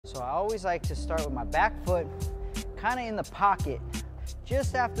So I always like to start with my back foot kind of in the pocket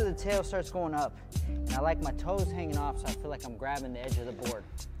just after the tail starts going up. And I like my toes hanging off so I feel like I'm grabbing the edge of the board.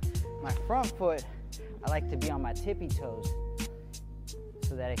 My front foot, I like to be on my tippy toes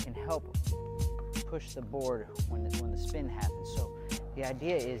so that it can help push the board when the spin happens. So the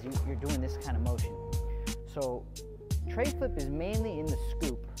idea is you're doing this kind of motion. So tray flip is mainly in the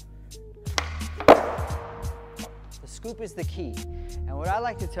scoop. The scoop is the key. And what I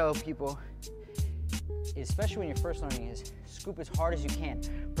like to tell people, especially when you're first learning, is scoop as hard as you can.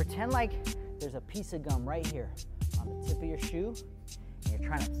 Pretend like there's a piece of gum right here on the tip of your shoe, and you're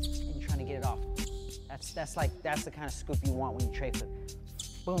trying to get it off. That's the kind of scoop you want when you tray flip.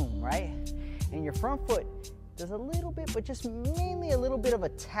 Boom, right? And your front foot does a little bit, but just mainly a little bit of a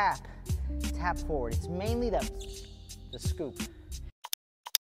tap forward. It's mainly the scoop.